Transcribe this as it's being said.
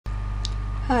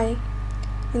Hi,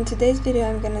 in today's video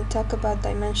I'm going to talk about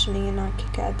dimensioning in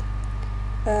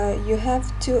ArchiCAD. You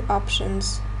have two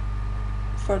options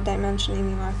for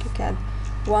dimensioning in ArchiCAD.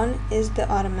 One is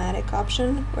the automatic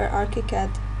option, where ArchiCAD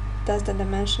does the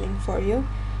dimensioning for you.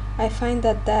 I find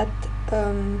that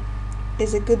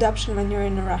is a good option when you're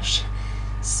in a rush.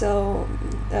 So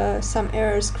some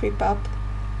errors creep up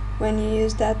when you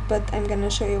use that, but I'm going to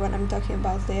show you what I'm talking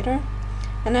about later.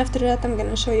 And after that I'm going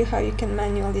to show you how you can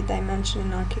manually dimension in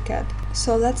ArchiCAD.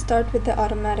 So let's start with the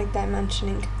automatic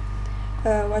dimensioning.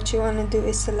 What you want to do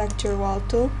is select your wall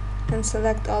tool and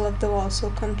select all of the walls, so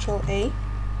Ctrl A.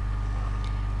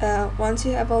 Once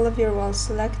you have all of your walls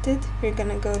selected, you're going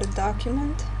to go to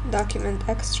Document, Document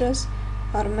Extras,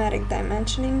 Automatic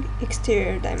Dimensioning,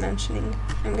 Exterior Dimensioning.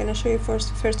 I'm going to show you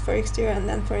first for exterior and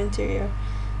then for interior.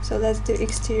 So let's do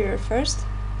exterior first.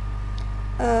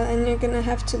 And you're going to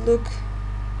have to look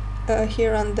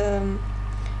here on the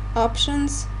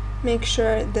options, make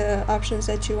sure the options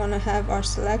that you want to have are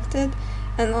selected,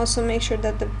 and also make sure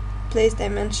that the place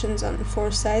dimensions on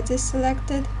 4 sides is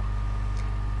selected.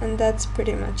 And that's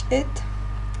pretty much it.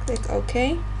 Click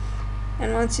OK,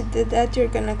 and once you did that, you're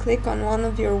gonna click on one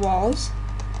of your walls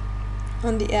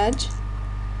on the edge,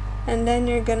 and then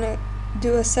you're gonna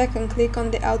do a second click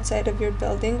on the outside of your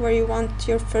building where you want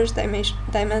your first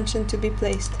dimension to be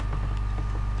placed.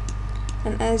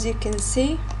 And as you can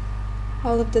see,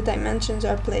 all of the dimensions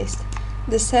are placed.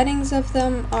 The settings of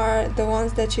them are the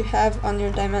ones that you have on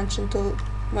your dimension tool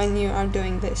when you are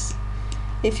doing this.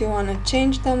 If you want to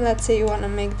change them, let's say you want to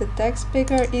make the text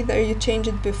bigger, either you change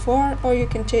it before or you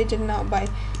can change it now by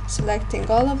selecting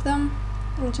all of them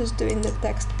and just doing the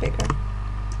text bigger.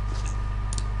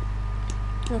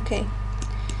 Okay,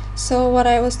 so what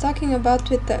I was talking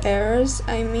about with the errors,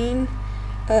 I mean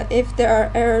if there are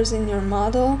errors in your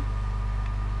model,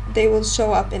 they will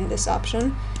show up in this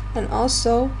option. And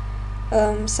also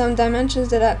some dimensions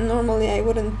that normally I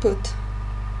wouldn't put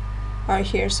are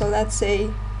here. So let's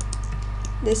say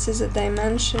this is a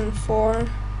dimension for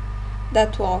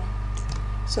that wall,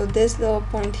 so this little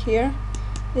point here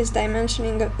is the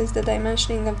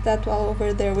dimensioning of that wall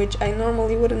over there, which I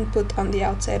normally wouldn't put on the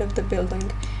outside of the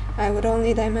building. I would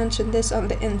only dimension this on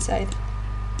the inside.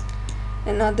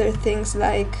 And other things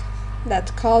like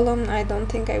that column, I don't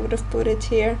think I would have put it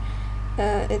here.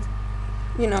 It's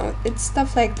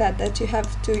stuff like that you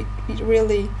have to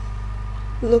really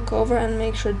look over and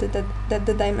make sure that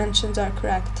the dimensions are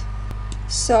correct.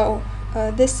 So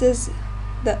this is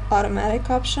the automatic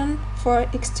option for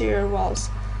exterior walls.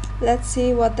 Let's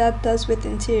see what that does with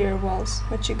interior walls.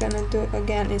 What you're gonna do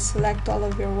again is select all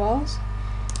of your walls,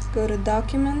 go to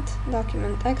Document,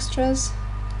 Document Extras,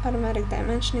 Automatic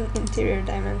Dimensioning, Interior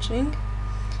Dimensioning.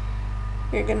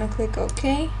 You're gonna click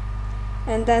OK,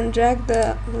 and then drag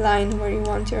the line where you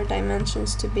want your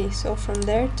dimensions to be, so from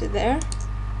there to there,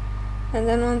 and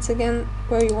then once again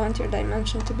where you want your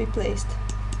dimension to be placed.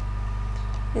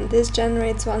 And this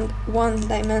generates one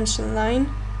dimension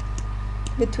line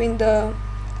between the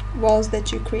walls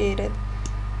that you created.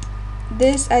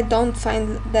 This, I don't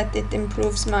find that it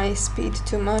improves my speed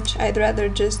too much. I'd rather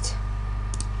just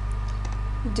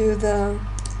do the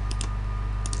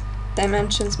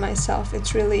dimensions myself.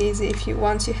 It's really easy.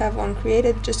 Once you have one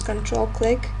created, just Control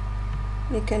click,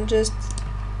 you can just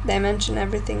dimension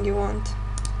everything you want.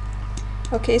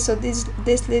 Okay, so this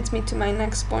leads me to my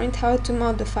next point: how to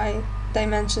modify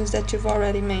dimensions that you've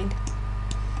already made.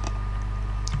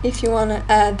 If you want to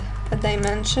add a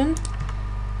dimension,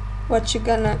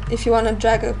 if you want to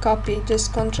drag a copy,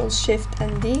 just Control Shift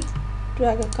and D,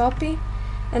 drag a copy,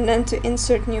 and then to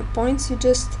insert new points you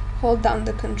just hold down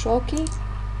the Control key,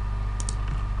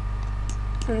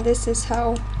 and this is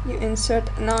how you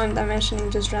insert. Now I'm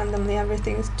dimensioning just randomly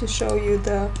everything to show you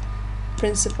the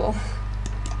principle.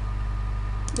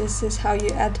 This is how you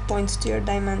add points to your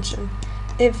dimension.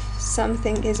 If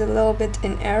something is a little bit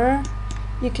in error,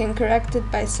 you can correct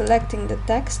it by selecting the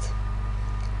text.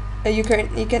 You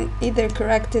can either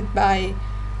correct it by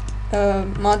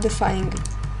modifying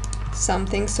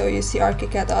something, so you see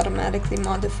ArchiCAD automatically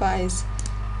modifies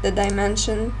the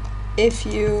dimension if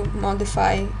you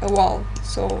modify a wall,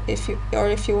 so if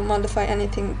you modify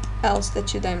anything else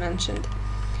that you dimensioned.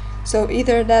 So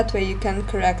either that way you can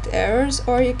correct errors,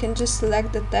 or you can just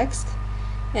select the text,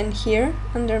 and here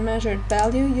under measured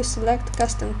value you select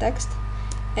custom text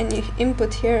and you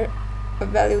input here a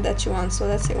value that you want, so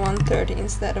let's say 130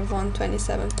 instead of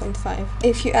 127.5.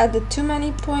 If you added too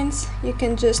many points, you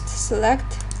can just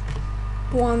select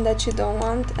one that you don't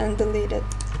want and delete it,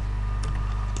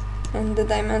 and the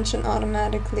dimension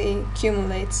automatically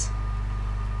accumulates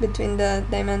between the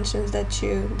dimensions that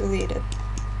you deleted.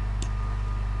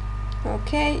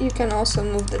 Okay, you can also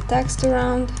move the text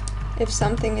around if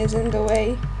something is in the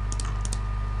way.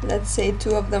 Let's say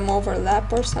two of them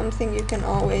overlap or something, you can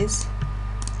always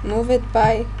move it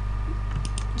by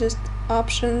just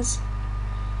options,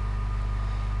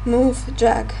 move,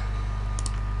 drag,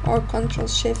 or Control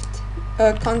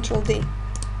D.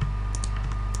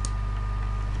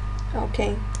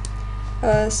 Okay,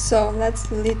 so let's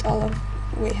delete all that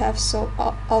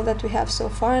we have so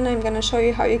far, and I'm gonna show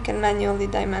you how you can manually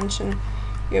dimension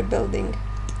your building.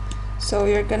 So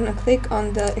you're gonna click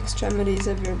on the extremities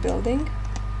of your building,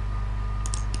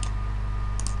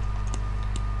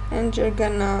 and you're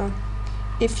gonna,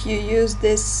 if you use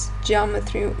this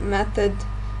geometry method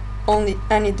only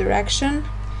any direction,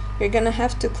 you're gonna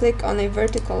have to click on a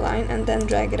vertical line and then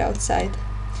drag it outside.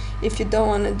 If you don't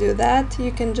want to do that,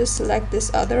 you can just select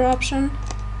this other option,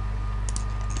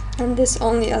 and this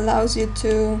only allows you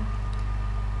to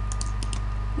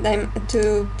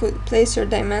place your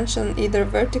dimension either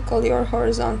vertically or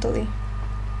horizontally.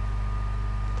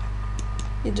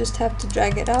 You just have to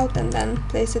drag it out and then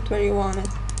place it where you want it.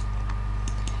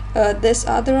 This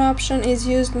other option is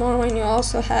used more when you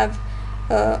also have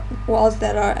walls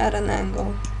that are at an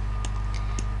angle.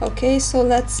 Okay, so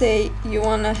let's say you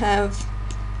want to have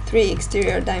 3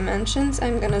 exterior dimensions.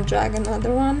 I'm gonna drag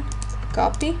another one,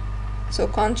 copy, so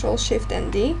Control Shift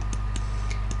and D.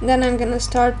 Then I'm gonna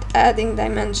start adding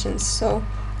dimensions. So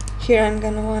here I'm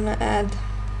gonna wanna add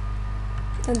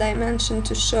a dimension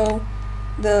to show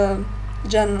the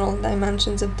general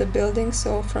dimensions of the building,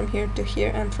 so from here to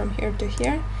here and from here to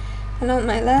here. And on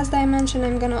my last dimension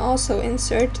I'm gonna also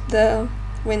insert the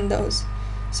windows.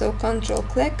 So Control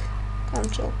click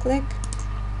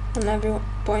on every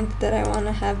point that I want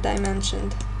to have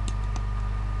dimensioned.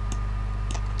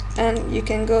 And you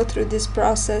can go through this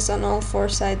process on all 4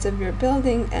 sides of your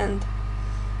building, and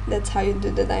that's how you do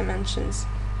the dimensions.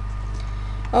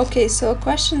 Okay, so a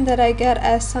question that I get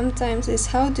asked sometimes is,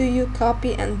 how do you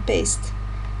copy and paste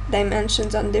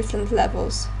dimensions on different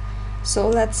levels? So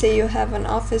let's say you have an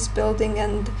office building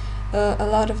and a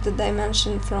lot of the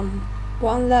dimension from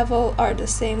one level are the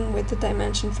same with the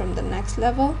dimension from the next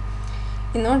level.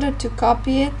 In order to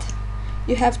copy it,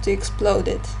 you have to explode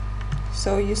it.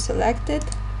 So you select it,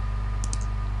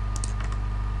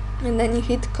 and then you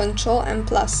hit Control and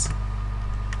plus.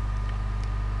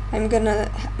 I'm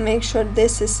gonna make sure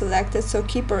this is selected, so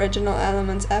keep original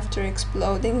elements after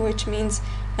exploding, which means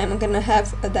I'm gonna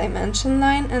have a dimension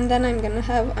line, and then I'm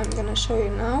gonna show you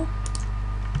now.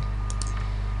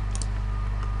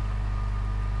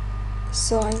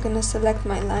 So I'm gonna select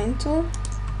my line tool,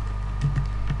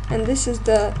 and this is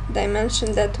the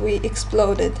dimension that we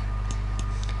exploded.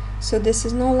 So this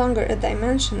is no longer a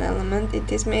dimension element, it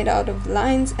is made out of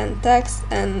lines and text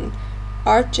and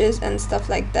arches and stuff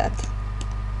like that.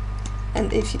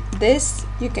 And if this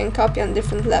you can copy on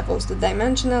different levels. The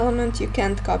dimension element you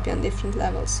can't copy on different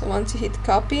levels. So once you hit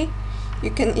copy,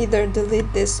 you can either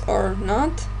delete this or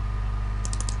not.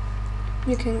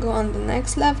 You can go on the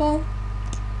next level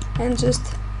and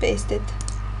just paste it,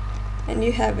 and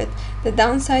you have it. The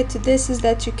downside to this is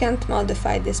that you can't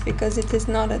modify this because it is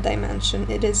not a dimension.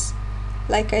 It is,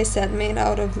 like I said, made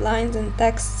out of lines and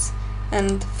texts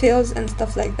and fills and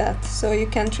stuff like that, so you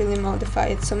can't really modify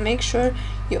it. So make sure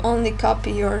you only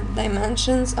copy your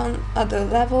dimensions on other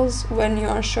levels when you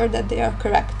are sure that they are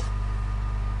correct.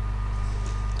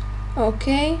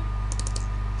 Okay,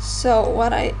 so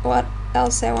what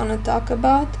else I want to talk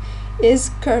about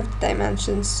is curved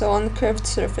dimensions, so on curved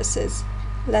surfaces.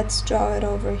 Let's draw it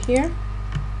over here.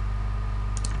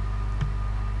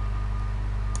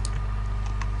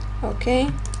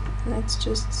 Okay, let's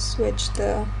just switch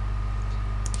the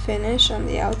finish on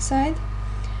the outside.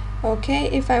 Okay,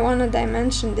 if I want to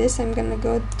dimension this, I'm gonna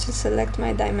go to select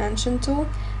my dimension tool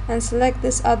and select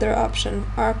this other option,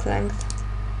 arc length.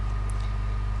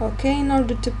 Okay, in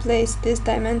order to place this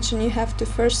dimension, you have to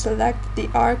first select the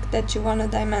arc that you want to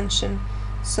dimension.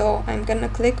 So I'm gonna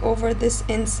click over this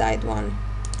inside one.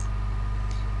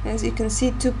 As you can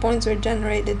see, 2 points were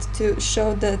generated to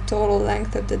show the total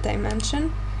length of the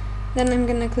dimension. Then I'm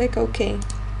gonna click OK.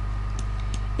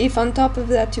 If on top of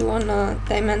that you wanna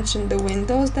dimension the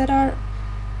windows that are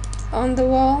on the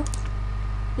wall,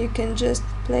 you can just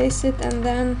place it and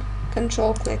then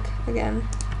Control click again.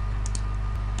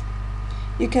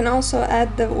 You can also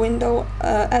add the window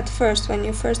at first when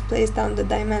you first place down the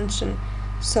dimension.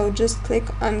 So just click,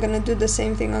 I'm gonna do the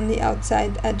same thing on the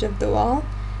outside edge of the wall.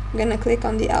 I'm gonna click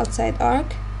on the outside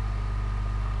arc,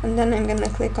 and then I'm gonna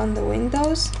click on the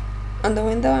window, and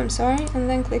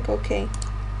then click OK.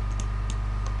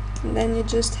 And then you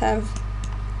just have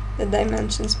the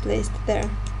dimensions placed there.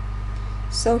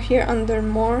 So here under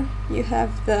more you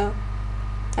have the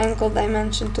angle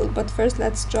dimension tool, but first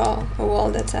let's draw a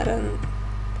wall that's at an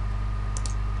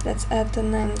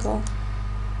angle.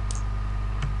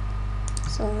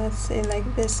 So let's say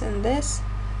like this and this.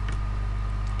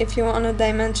 If you want to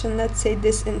dimension, let's say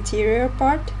this interior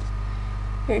part,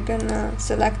 you're gonna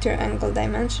select your angle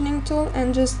dimensioning tool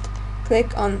and just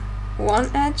click on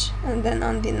one edge and then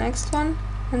on the next one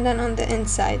and then on the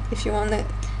inside if you want to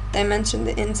dimension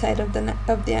the inside of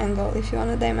the angle. If you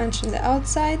want to dimension the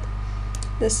outside,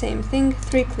 the same thing,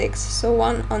 3 clicks. So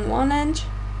one on one edge,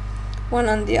 one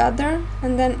on the other,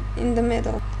 and then in the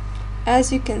middle.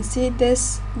 As you can see,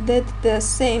 this did the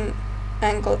same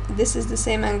angle. This is the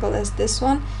same angle as this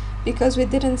one because we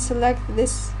didn't select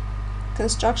this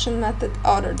construction method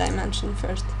outer dimension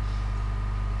first.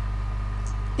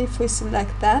 If we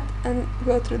select that and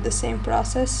go through the same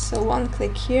process, so one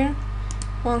click here,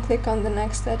 one click on the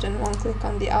next edge, and one click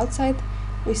on the outside,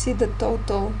 we see the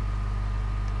total,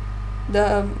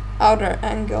 the outer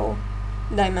angle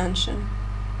dimension.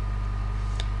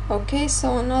 Okay,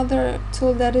 so another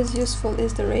tool that is useful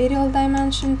is the radial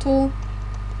dimension tool.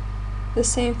 The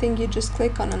same thing, you just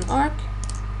click on an arc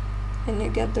and you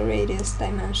get the radius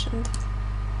dimensioned.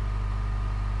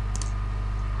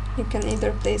 You can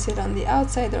either place it on the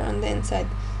outside or on the inside.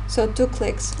 So 2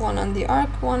 clicks, one on the arc,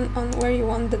 one on where you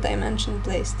want the dimension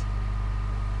placed.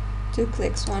 2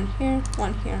 clicks, one here,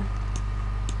 one here.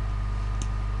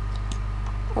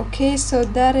 Okay, so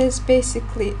that is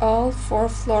basically all for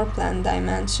floor plan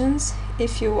dimensions.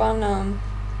 If you wanna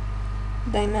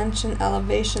dimension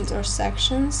elevations or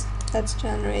sections, let's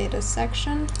generate a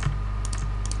section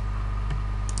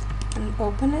and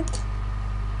open it.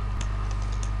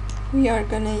 We are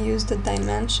gonna use the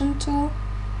dimension tool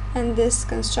and this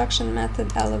construction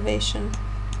method elevation.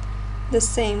 The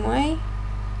same way,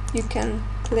 you can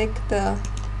click the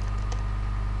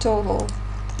total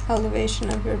elevation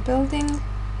of your building,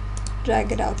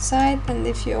 drag it outside, and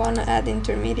if you want to add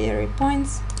intermediary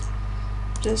points,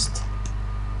 just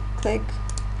click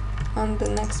on the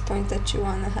next point that you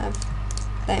want to have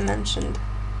dimensioned.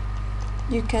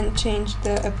 You can change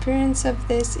the appearance of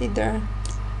this either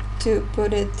to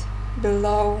put it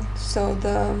below, so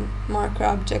the marker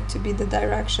object to be the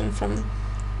direction from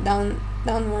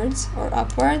downwards or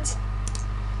upwards.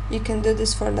 You can do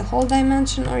this for the whole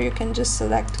dimension, or you can just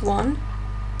select one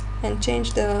and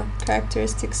change the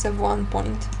characteristics of one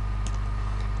point.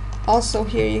 Also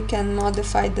here you can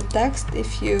modify the text.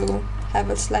 If you have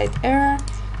a slight error,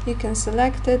 you can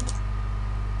select it,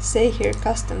 say here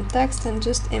custom text, and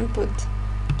just input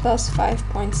plus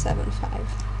 5.75.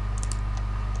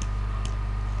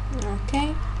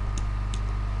 Okay,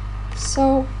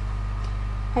 so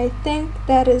I think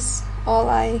that is all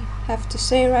I have to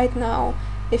say right now.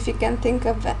 If you can think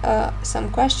of some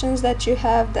questions that you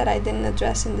have that I didn't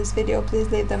address in this video,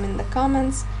 please leave them in the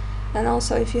comments. And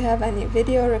also if you have any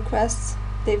video requests,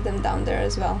 leave them down there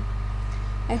as well.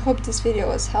 I hope this video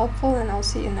was helpful and I'll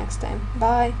see you next time.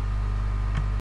 Bye!